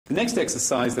The next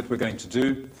exercise that we're going to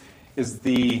do is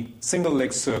the single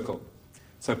leg circle.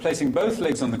 So placing both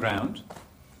legs on the ground,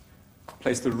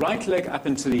 place the right leg up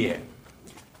into the air.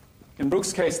 In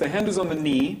Brooke's case, the hand is on the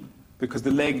knee because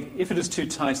the leg, if it is too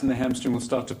tight, and the hamstring will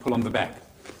start to pull on the back.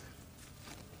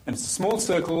 And it's a small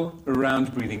circle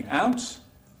around, breathing out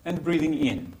and breathing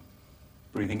in.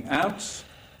 Breathing out,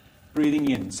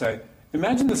 breathing in. So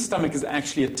imagine the stomach is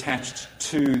actually attached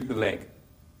to the leg.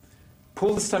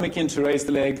 Pull the stomach in to raise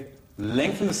the leg,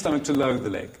 lengthen the stomach to lower the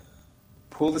leg.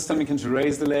 Pull the stomach in to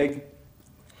raise the leg,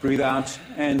 breathe out,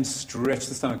 and stretch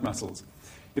the stomach muscles.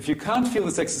 If you can't feel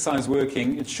this exercise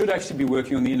working, it should actually be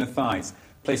working on the inner thighs.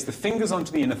 Place the fingers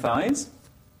onto the inner thighs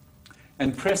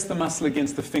and press the muscle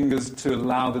against the fingers to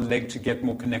allow the leg to get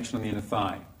more connection on the inner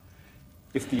thigh.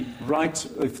 If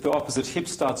the opposite hip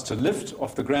starts to lift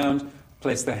off the ground,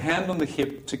 place the hand on the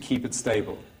hip to keep it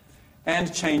stable.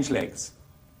 And change legs.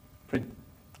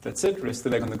 That's it. Rest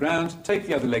the leg on the ground. Take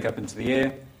the other leg up into the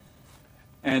air.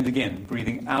 And again,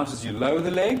 breathing out as you lower the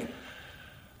leg.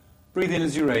 Breathe in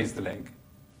as you raise the leg.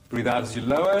 Breathe out as you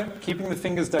lower, keeping the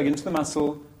fingers dug into the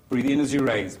muscle. Breathe in as you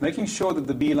raise, making sure that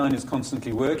the B-line is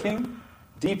constantly working.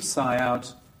 Deep sigh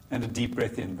out and a deep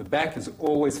breath in. The back is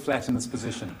always flat in this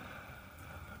position.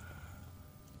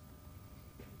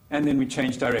 And then we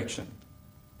change direction.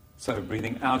 So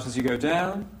breathing out as you go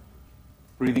down,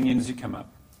 breathing in as you come up.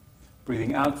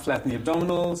 Breathing out, flatten the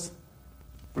abdominals.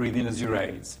 Breathe in as you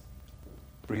raise.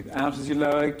 Breathe out as you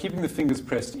lower, keeping the fingers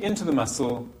pressed into the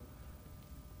muscle.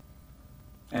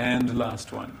 And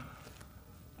last one.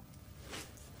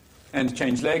 And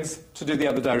change legs to do the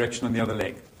other direction on the other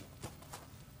leg.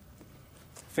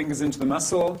 Fingers into the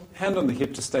muscle, hand on the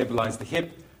hip to stabilize the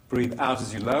hip. Breathe out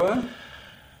as you lower.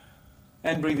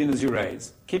 And breathe in as you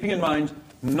raise. Keeping in mind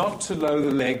not to lower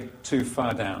the leg too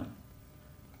far down.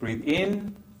 Breathe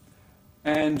in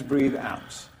and breathe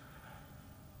out.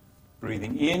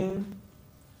 Breathing in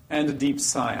and a deep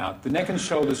sigh out. The neck and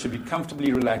shoulders should be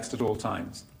comfortably relaxed at all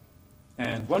times.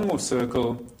 And one more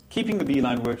circle, keeping the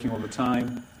B-line working all the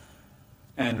time,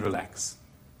 and relax.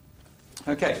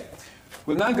 Okay,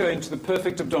 we'll now go into the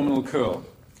perfect abdominal curl.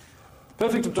 The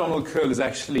perfect abdominal curl is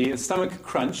actually a stomach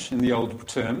crunch in the old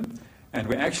term, and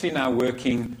we're actually now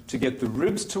working to get the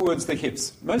ribs towards the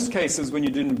hips. Most cases, when you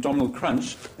do an abdominal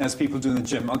crunch, as people do in the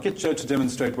gym, I'll get Joe to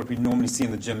demonstrate what we normally see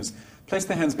in the gyms. Place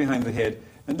the hands behind the head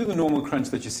and do the normal crunch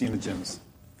that you see in the gyms.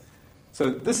 So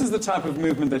this is the type of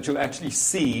movement that you'll actually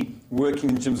see working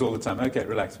in gyms all the time. Okay,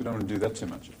 relax. We don't want to do that too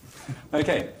much.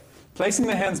 Okay, placing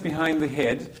the hands behind the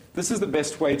head. This is the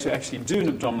best way to actually do an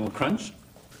abdominal crunch.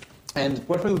 And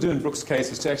what we'll do in Brooke's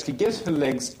case is to actually get her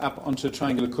legs up onto a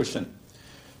triangular cushion.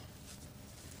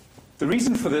 The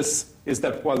reason for this is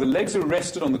that while the legs are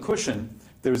rested on the cushion,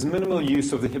 there is minimal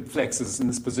use of the hip flexors in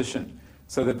this position,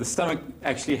 so that the stomach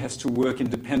actually has to work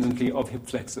independently of hip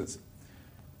flexors.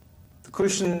 The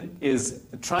cushion is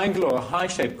a triangle or a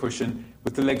high-shaped cushion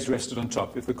with the legs rested on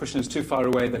top. If the cushion is too far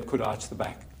away, that could arch the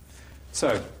back.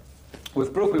 So,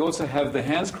 with Brooke, we also have the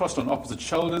hands crossed on opposite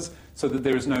shoulders so that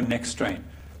there is no neck strain.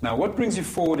 Now, what brings you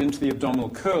forward into the abdominal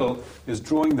curl is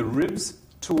drawing the ribs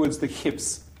towards the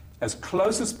hips as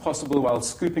close as possible while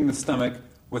scooping the stomach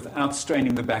without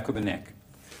straining the back or the neck.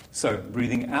 So,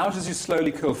 breathing out as you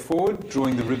slowly curl forward,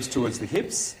 drawing the ribs towards the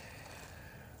hips.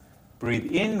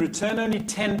 Breathe in, return only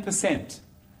 10%.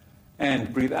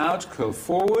 And breathe out, curl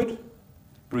forward.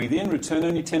 Breathe in, return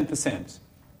only 10%.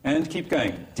 And keep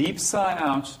going. Deep sigh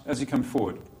out as you come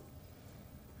forward.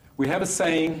 We have a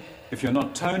saying, if you're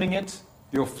not toning it,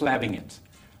 you're flabbing it.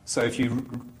 So if you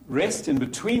rest in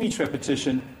between each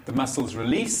repetition, the muscles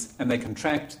release and they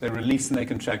contract, they release and they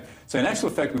contract. So in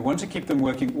actual fact, we want to keep them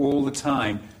working all the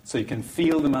time so you can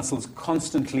feel the muscles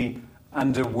constantly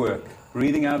under work.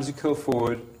 Breathing out as you curl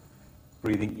forward.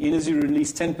 Breathing in as you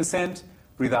release 10%.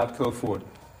 Breathe out, curl forward.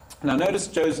 Now notice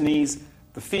Joe's knees.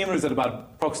 The femur is at about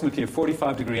approximately a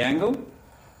 45-degree angle.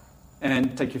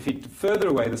 And take your feet further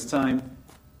away this time.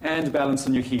 And balance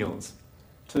on your heels.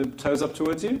 Toes up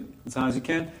towards you, as high as you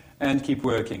can. And keep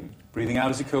working. Breathing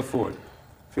out as you curl forward.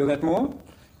 Feel that more?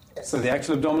 So the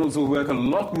actual abdominals will work a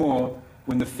lot more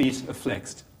when the feet are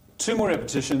flexed. 2 more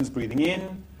repetitions. Breathing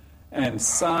in. And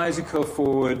sigh as you curl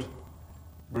forward.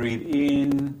 Breathe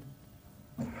in.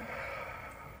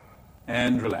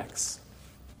 And relax.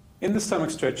 In the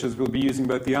stomach stretches, we'll be using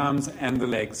both the arms and the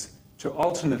legs to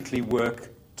alternately work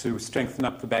to strengthen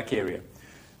up the back area.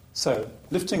 So,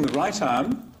 lifting the right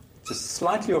arm, just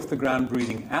slightly off the ground,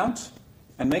 breathing out,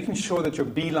 and making sure that you're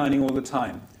beelining all the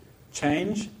time.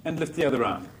 Change and lift the other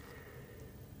arm.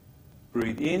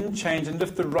 Breathe in, change, and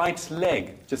lift the right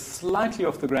leg, just slightly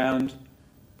off the ground.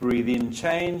 Breathe in,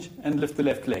 change, and lift the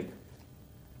left leg.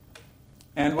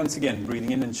 And once again,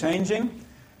 breathing in and changing.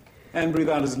 And breathe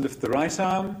out as you lift the right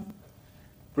arm.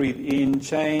 Breathe in,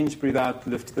 change, breathe out,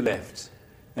 lift the left.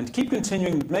 And keep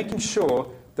continuing, making sure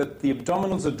that the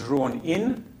abdominals are drawn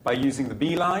in by using the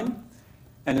B-line.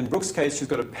 And in Brooke's case, she's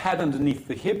got a pad underneath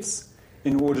the hips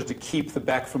in order to keep the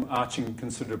back from arching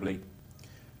considerably.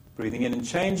 Breathing in and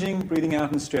changing, breathing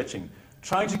out and stretching.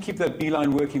 Trying to keep that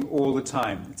B-line working all the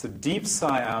time. It's a deep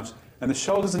sigh out, and the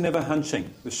shoulders are never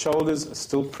hunching. The shoulders are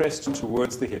still pressed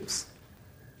towards the hips.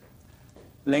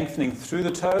 Lengthening through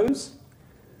the toes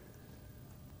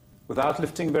without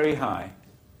lifting very high.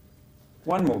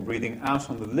 One more, breathing out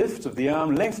on the lift of the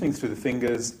arm, lengthening through the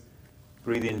fingers.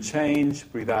 Breathe in,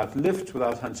 change, breathe out, lift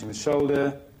without hunching the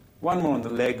shoulder. One more on the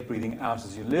leg, breathing out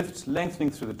as you lift, lengthening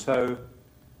through the toe.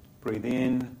 Breathe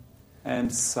in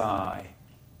and sigh.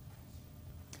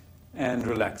 And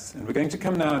relax. And we're going to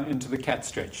come now into the cat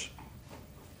stretch.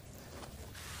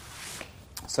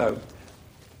 So,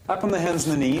 up on the hands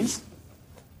and the knees,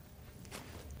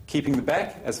 keeping the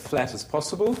back as flat as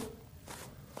possible.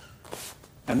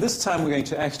 And this time we're going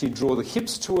to actually draw the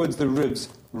hips towards the ribs,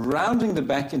 rounding the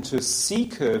back into a C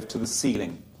curve to the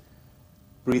ceiling.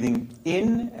 Breathing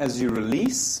in as you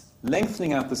release,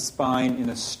 lengthening out the spine in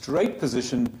a straight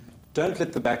position. Don't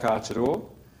let the back arch at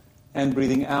all. And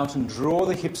breathing out and draw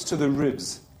the hips to the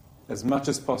ribs as much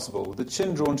as possible, with the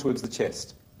chin drawn towards the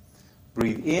chest.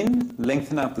 Breathe in,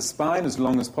 lengthen out the spine as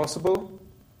long as possible.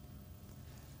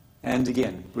 And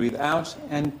again, breathe out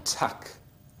and tuck.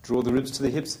 Draw the ribs to the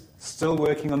hips, still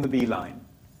working on the B-line.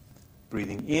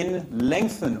 Breathing in,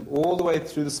 lengthen all the way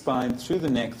through the spine, through the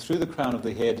neck, through the crown of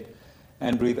the head,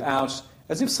 and breathe out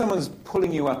as if someone's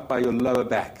pulling you up by your lower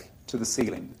back to the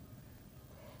ceiling.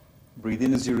 Breathe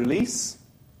in as you release.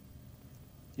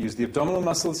 Use the abdominal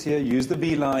muscles here, use the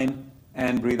B-line,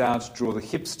 and breathe out, draw the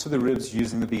hips to the ribs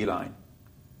using the B-line.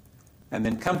 And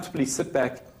then comfortably sit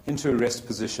back into a rest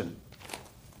position.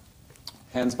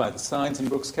 Hands by the sides in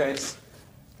Brooke's case,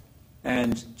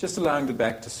 and just allowing the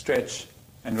back to stretch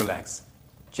and relax.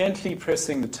 Gently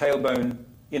pressing the tailbone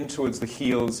in towards the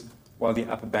heels while the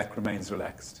upper back remains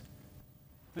relaxed.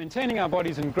 Maintaining our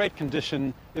bodies in great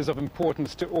condition is of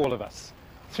importance to all of us.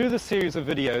 Through this series of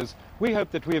videos, we hope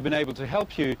that we have been able to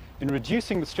help you in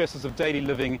reducing the stresses of daily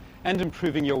living and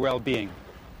improving your well-being.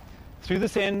 Through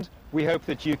this end, we hope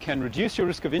that you can reduce your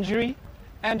risk of injury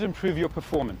and improve your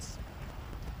performance.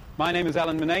 My name is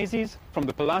Alan Menezes from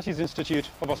the Pilates Institute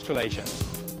of Australasia.